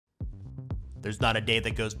There's not a day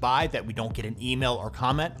that goes by that we don't get an email or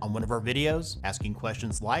comment on one of our videos asking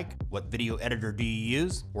questions like, what video editor do you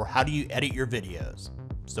use, or how do you edit your videos?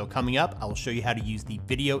 So coming up, I will show you how to use the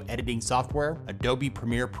video editing software, Adobe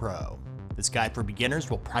Premiere Pro. This guide for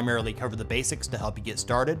beginners will primarily cover the basics to help you get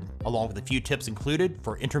started, along with a few tips included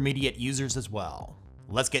for intermediate users as well.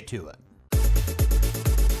 Let's get to it.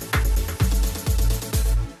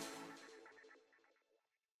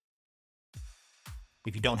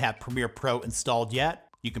 If you don't have Premiere Pro installed yet,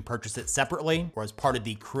 you can purchase it separately or as part of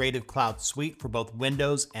the Creative Cloud suite for both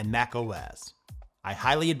Windows and macOS. I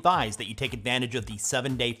highly advise that you take advantage of the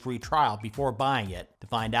 7-day free trial before buying it to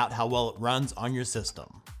find out how well it runs on your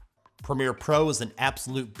system. Premiere Pro is an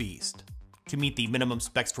absolute beast. To meet the minimum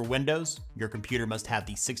specs for Windows, your computer must have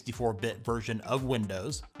the 64-bit version of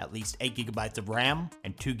Windows, at least 8 GB of RAM,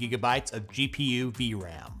 and 2 GB of GPU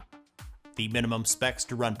VRAM. The minimum specs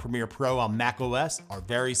to run Premiere Pro on macOS are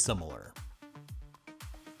very similar.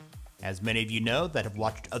 As many of you know that have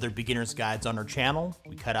watched other beginner's guides on our channel,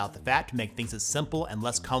 we cut out the fat to make things as simple and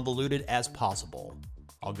less convoluted as possible.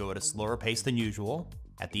 I'll go at a slower pace than usual.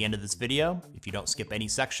 At the end of this video, if you don't skip any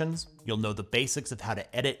sections, you'll know the basics of how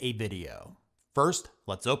to edit a video. First,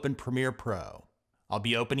 let's open Premiere Pro. I'll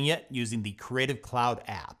be opening it using the Creative Cloud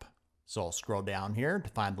app. So I'll scroll down here to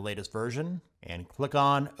find the latest version and click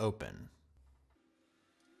on Open.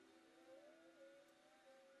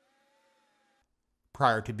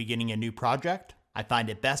 Prior to beginning a new project, I find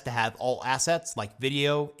it best to have all assets like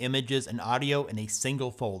video, images, and audio in a single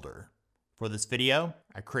folder. For this video,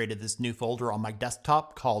 I created this new folder on my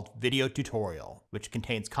desktop called Video Tutorial, which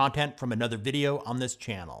contains content from another video on this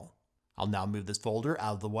channel. I'll now move this folder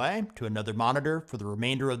out of the way to another monitor for the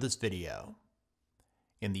remainder of this video.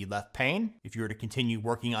 In the left pane, if you were to continue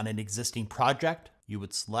working on an existing project, you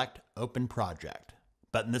would select Open Project.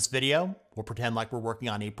 But in this video, we'll pretend like we're working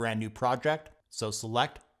on a brand new project, so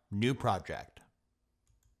select New Project.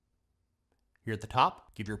 Here at the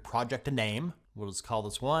top, give your project a name. We'll just call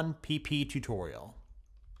this one PP Tutorial.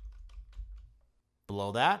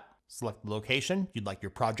 Below that, select the location you'd like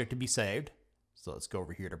your project to be saved. So let's go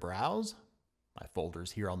over here to Browse. My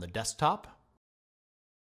folder's here on the desktop.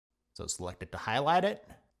 So select it to highlight it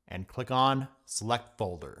and click on Select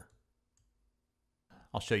Folder.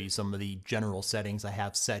 I'll show you some of the general settings I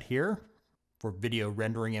have set here. For video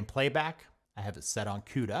rendering and playback, I have it set on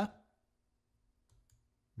CUDA.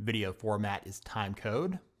 Video format is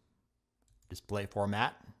timecode. Display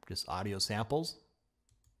format, just audio samples.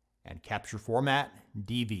 And capture format,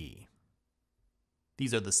 DV.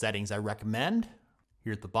 These are the settings I recommend.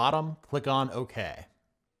 Here at the bottom, click on OK.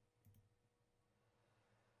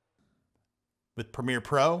 With Premiere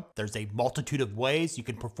Pro, there's a multitude of ways you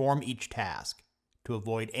can perform each task. To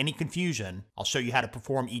avoid any confusion, I'll show you how to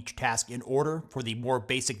perform each task in order for the more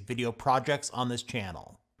basic video projects on this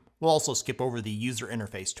channel. We'll also skip over the user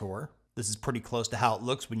interface tour. This is pretty close to how it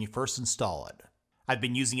looks when you first install it. I've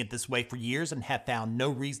been using it this way for years and have found no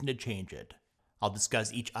reason to change it. I'll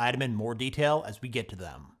discuss each item in more detail as we get to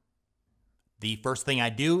them. The first thing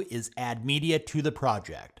I do is add media to the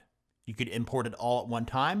project. You could import it all at one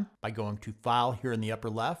time by going to File here in the upper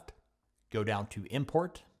left, go down to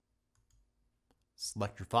Import,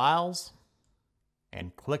 select your files,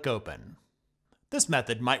 and click Open. This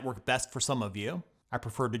method might work best for some of you. I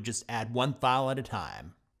prefer to just add one file at a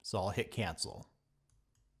time, so I'll hit Cancel.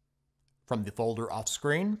 From the folder off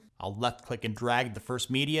screen, I'll left click and drag the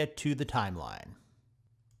first media to the timeline.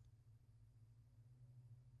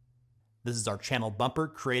 This is our channel bumper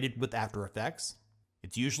created with After Effects.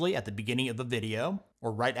 It's usually at the beginning of a video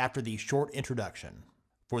or right after the short introduction.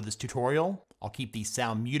 For this tutorial, I'll keep the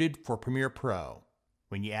sound muted for Premiere Pro.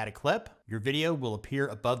 When you add a clip, your video will appear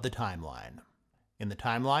above the timeline. In the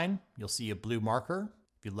timeline, you'll see a blue marker.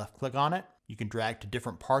 If you left click on it, you can drag to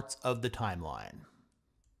different parts of the timeline.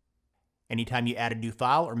 Anytime you add a new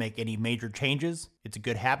file or make any major changes, it's a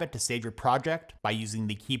good habit to save your project by using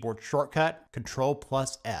the keyboard shortcut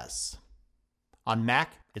Ctrl+S. On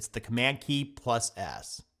Mac, it's the Command key plus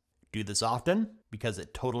S. Do this often because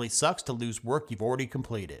it totally sucks to lose work you've already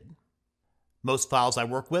completed. Most files I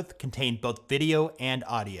work with contain both video and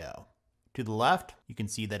audio. To the left, you can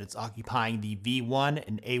see that it's occupying the V1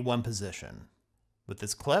 and A1 position. With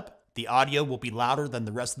this clip, the audio will be louder than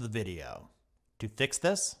the rest of the video. To fix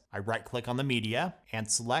this, I right-click on the media and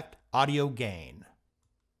select Audio Gain.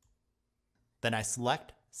 Then I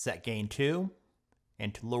select Set Gain to,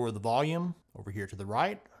 and to lower the volume, over here to the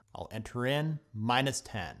right, I'll enter in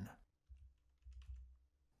 -10.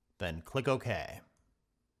 Then click OK.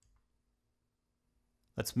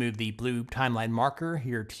 Let's move the blue timeline marker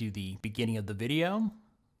here to the beginning of the video.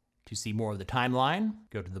 To see more of the timeline,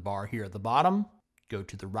 go to the bar here at the bottom, go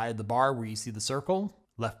to the right of the bar where you see the circle,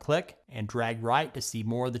 left click, and drag right to see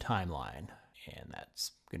more of the timeline. And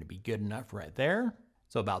that's going to be good enough right there.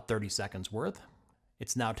 So about 30 seconds worth.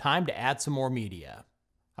 It's now time to add some more media.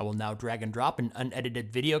 I will now drag and drop an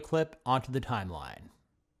unedited video clip onto the timeline.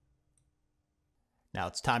 Now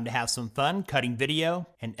it's time to have some fun cutting video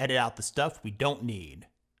and edit out the stuff we don't need.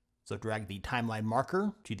 So drag the timeline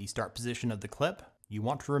marker to the start position of the clip you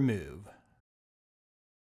want to remove.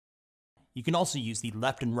 You can also use the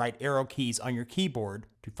left and right arrow keys on your keyboard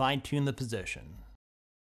to fine-tune the position.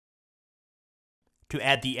 To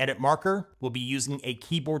add the edit marker, we'll be using a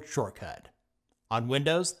keyboard shortcut. On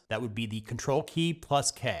Windows, that would be the Control key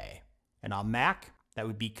plus K, and on Mac, that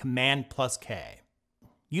would be Command plus K.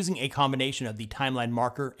 Using a combination of the timeline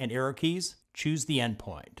marker and arrow keys, choose the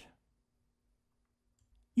endpoint.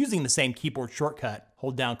 Using the same keyboard shortcut,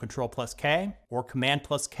 hold down Control plus K or Command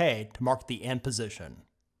plus K to mark the end position.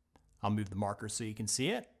 I'll move the marker so you can see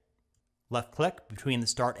it. Left click between the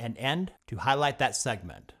start and end to highlight that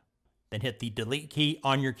segment. Then hit the delete key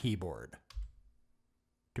on your keyboard.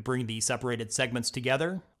 To bring the separated segments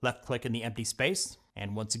together, left click in the empty space,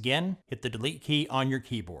 and once again, hit the delete key on your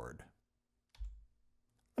keyboard.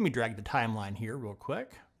 Let me drag the timeline here real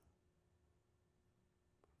quick.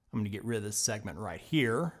 I'm going to get rid of this segment right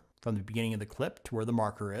here from the beginning of the clip to where the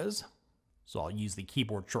marker is. So I'll use the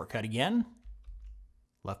keyboard shortcut again.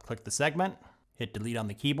 Left click the segment, hit delete on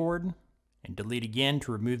the keyboard, and delete again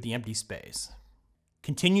to remove the empty space.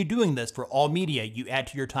 Continue doing this for all media you add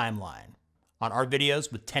to your timeline. On our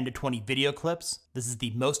videos with 10 to 20 video clips, this is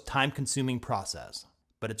the most time-consuming process,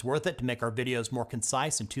 but it's worth it to make our videos more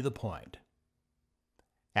concise and to the point.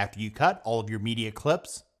 After you cut all of your media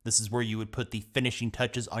clips, this is where you would put the finishing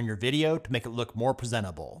touches on your video to make it look more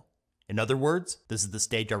presentable. In other words, this is the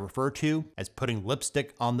stage I refer to as putting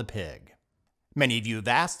lipstick on the pig. Many of you have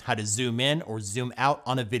asked how to zoom in or zoom out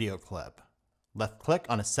on a video clip. Left click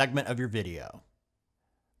on a segment of your video.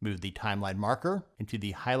 Move the timeline marker into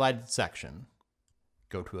the highlighted section.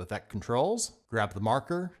 Go to Effect Controls, grab the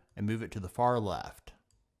marker, and move it to the far left.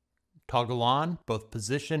 Toggle on both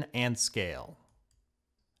position and scale.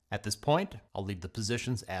 At this point, I'll leave the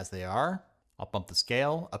positions as they are. I'll bump the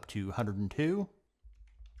scale up to 102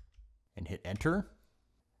 and hit enter.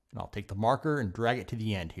 And I'll take the marker and drag it to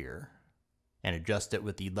the end here and adjust it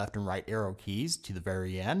with the left and right arrow keys to the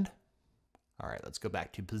very end. All right, let's go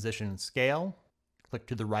back to position and scale. Click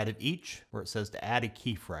to the right of each where it says to add a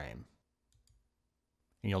keyframe.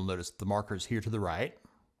 And you'll notice the markers here to the right.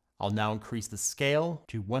 I'll now increase the scale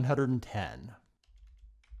to 110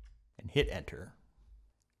 and hit enter.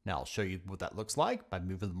 Now I'll show you what that looks like by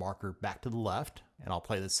moving the marker back to the left, and I'll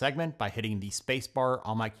play this segment by hitting the spacebar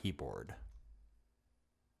on my keyboard.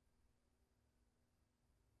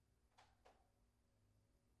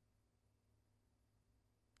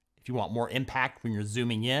 If you want more impact when you're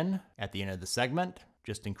zooming in at the end of the segment,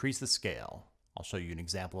 just increase the scale. I'll show you an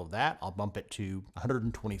example of that. I'll bump it to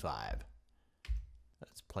 125.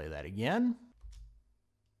 Let's play that again.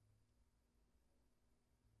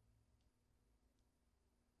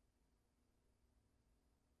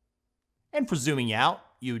 And for zooming out,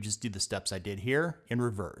 you would just do the steps I did here in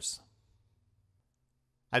reverse.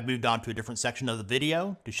 I've moved on to a different section of the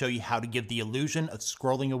video to show you how to give the illusion of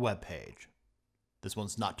scrolling a web page. This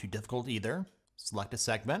one's not too difficult either. Select a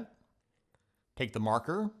segment, take the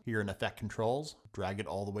marker here in Effect Controls, drag it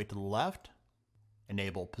all the way to the left,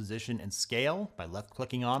 enable Position and Scale by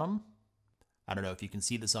left-clicking on them. I don't know if you can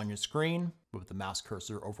see this on your screen, but with the mouse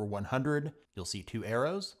cursor over 100, you'll see two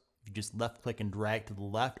arrows. If you just left-click and drag to the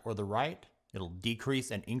left or the right, it'll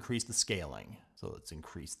decrease and increase the scaling. So let's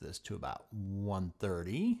increase this to about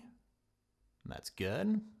 130. And that's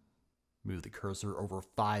good. Move the cursor over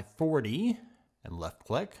 540 and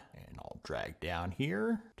left-click, and I'll drag down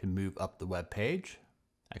here to move up the web page.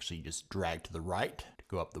 Actually, just drag to the right to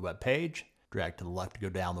go up the web page, drag to the left to go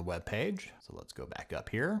down the web page. So let's go back up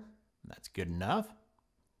here. That's good enough.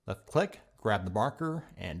 Left-click, grab the marker,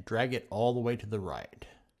 and drag it all the way to the right.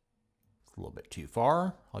 A little bit too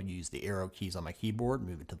far. I'll use the arrow keys on my keyboard,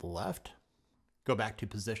 move it to the left. Go back to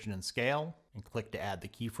Position and Scale and click to add the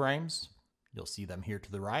keyframes. You'll see them here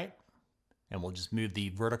to the right. And we'll just move the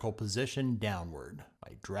vertical position downward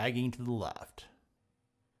by dragging to the left.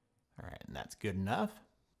 All right, and that's good enough.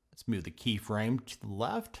 Let's move the keyframe to the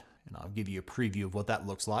left, and I'll give you a preview of what that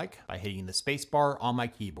looks like by hitting the spacebar on my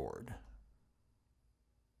keyboard.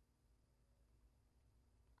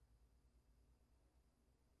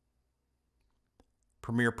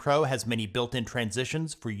 Premiere Pro has many built-in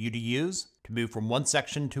transitions for you to use to move from one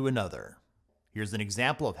section to another. Here's an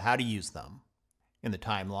example of how to use them. In the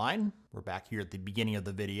timeline, we're back here at the beginning of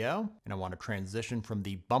the video, and I want to transition from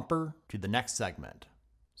the bumper to the next segment.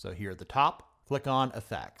 So here at the top, click on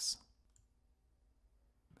Effects.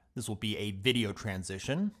 This will be a video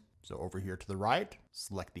transition. So over here to the right,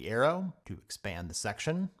 select the arrow to expand the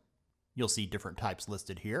section. You'll see different types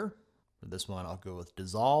listed here. For this one, I'll go with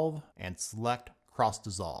Dissolve and select Cross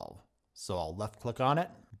Dissolve. So I'll left click on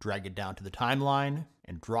it, drag it down to the timeline,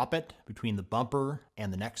 and drop it between the bumper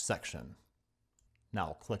and the next section. Now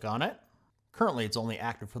I'll click on it. Currently it's only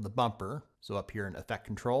active for the bumper, so up here in Effect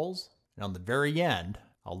Controls, and on the very end,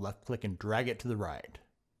 I'll left click and drag it to the right.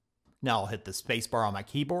 Now I'll hit the spacebar on my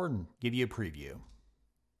keyboard and give you a preview.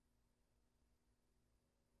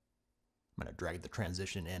 I'm going to drag the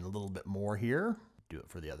transition in a little bit more here. Do it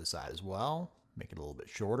for the other side as well. Make it a little bit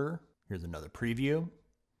shorter. Here's another preview.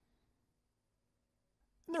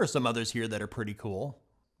 And there are some others here that are pretty cool.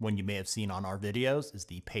 One you may have seen on our videos is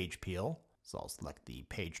the page peel. So I'll select the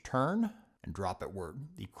page turn and drop it where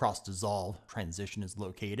the cross dissolve transition is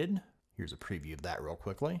located. Here's a preview of that real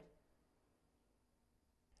quickly.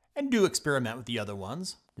 And do experiment with the other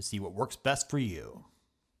ones to see what works best for you.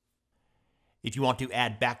 If you want to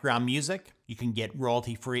add background music, you can get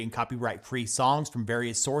royalty-free and copyright-free songs from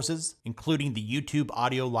various sources, including the YouTube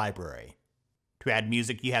audio library. To add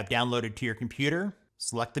music you have downloaded to your computer,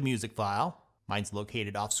 select the music file. Mine's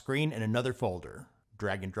located off screen in another folder.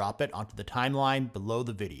 Drag and drop it onto the timeline below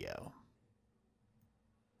the video.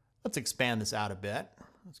 Let's expand this out a bit.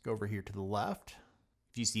 Let's go over here to the left.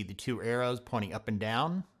 If you see the two arrows pointing up and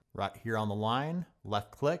down, right here on the line,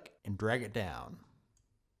 left click and drag it down.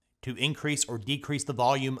 To increase or decrease the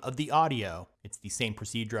volume of the audio, it's the same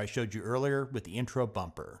procedure I showed you earlier with the intro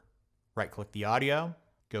bumper. Right-click the audio,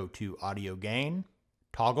 go to Audio Gain,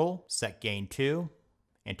 toggle Set Gain to,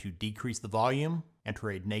 and to decrease the volume, enter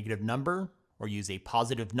a negative number or use a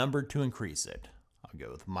positive number to increase it. I'll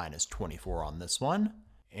go with -24 on this one,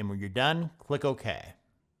 and when you're done, click OK.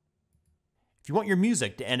 If you want your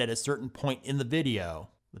music to end at a certain point in the video,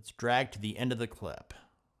 let's drag to the end of the clip.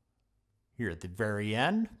 Here at the very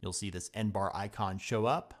end, you'll see this end bar icon show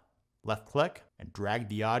up. Left click and drag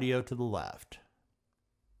the audio to the left.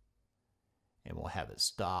 And we'll have it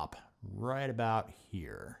stop right about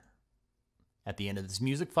here. At the end of this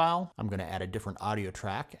music file, I'm going to add a different audio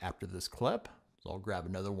track after this clip. So I'll grab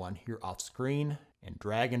another one here off screen and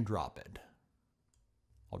drag and drop it.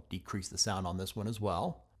 I'll decrease the sound on this one as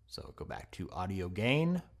well. So go back to Audio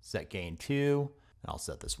Gain, Set Gain to, and I'll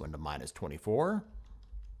set this one to -24.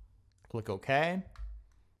 Click OK.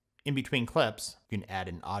 In between clips, you can add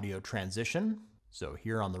an audio transition. So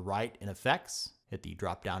here on the right in Effects, hit the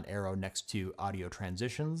drop-down arrow next to Audio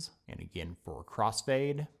Transitions, and again for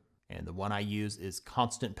Crossfade. And the one I use is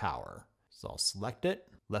Constant Power. So I'll select it,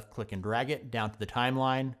 left-click and drag it down to the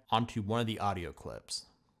timeline onto one of the audio clips.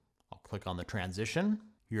 I'll click on the transition.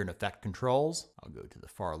 Here in Effect Controls, I'll go to the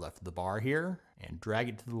far left of the bar here and drag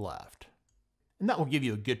it to the left. And that will give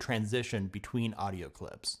you a good transition between audio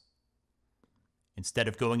clips. Instead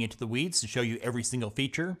of going into the weeds to show you every single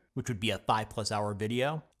feature, which would be a 5+ hour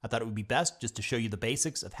video, I thought it would be best just to show you the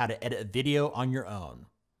basics of how to edit a video on your own.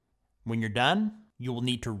 When you're done, you will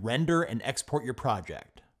need to render and export your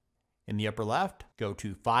project. In the upper left, go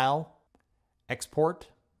to File, Export,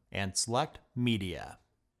 and select Media.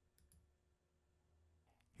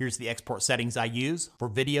 Here's the export settings I use for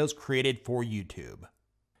videos created for YouTube.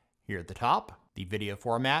 Here at the top, the video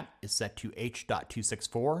format is set to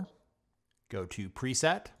H.264. Go to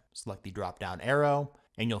Preset, select the drop-down arrow,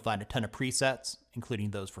 and you'll find a ton of presets,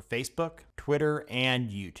 including those for Facebook, Twitter,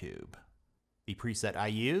 and YouTube. The preset I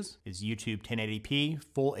use is YouTube 1080p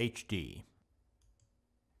Full HD.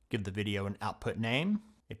 Give the video an output name.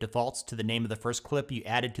 It defaults to the name of the first clip you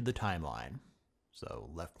added to the timeline. So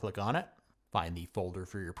left-click on it, find the folder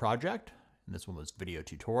for your project, and this one was Video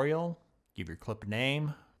Tutorial. Give your clip a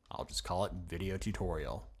name. I'll just call it Video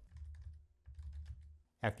Tutorial.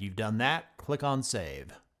 After you've done that, click on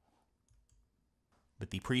Save.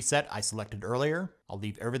 With the preset I selected earlier, I'll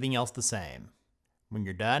leave everything else the same. When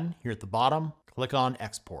you're done, here at the bottom, click on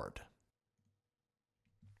Export.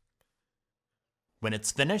 When it's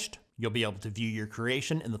finished, you'll be able to view your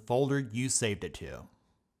creation in the folder you saved it to.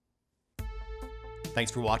 Thanks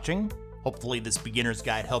for watching. Hopefully this beginner's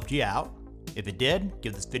guide helped you out. If it did,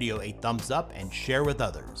 give this video a thumbs up and share with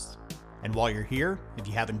others. And while you're here, if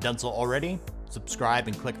you haven't done so already, subscribe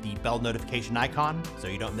and click the bell notification icon so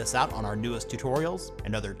you don't miss out on our newest tutorials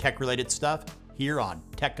and other tech-related stuff here on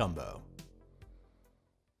Tech Gumbo.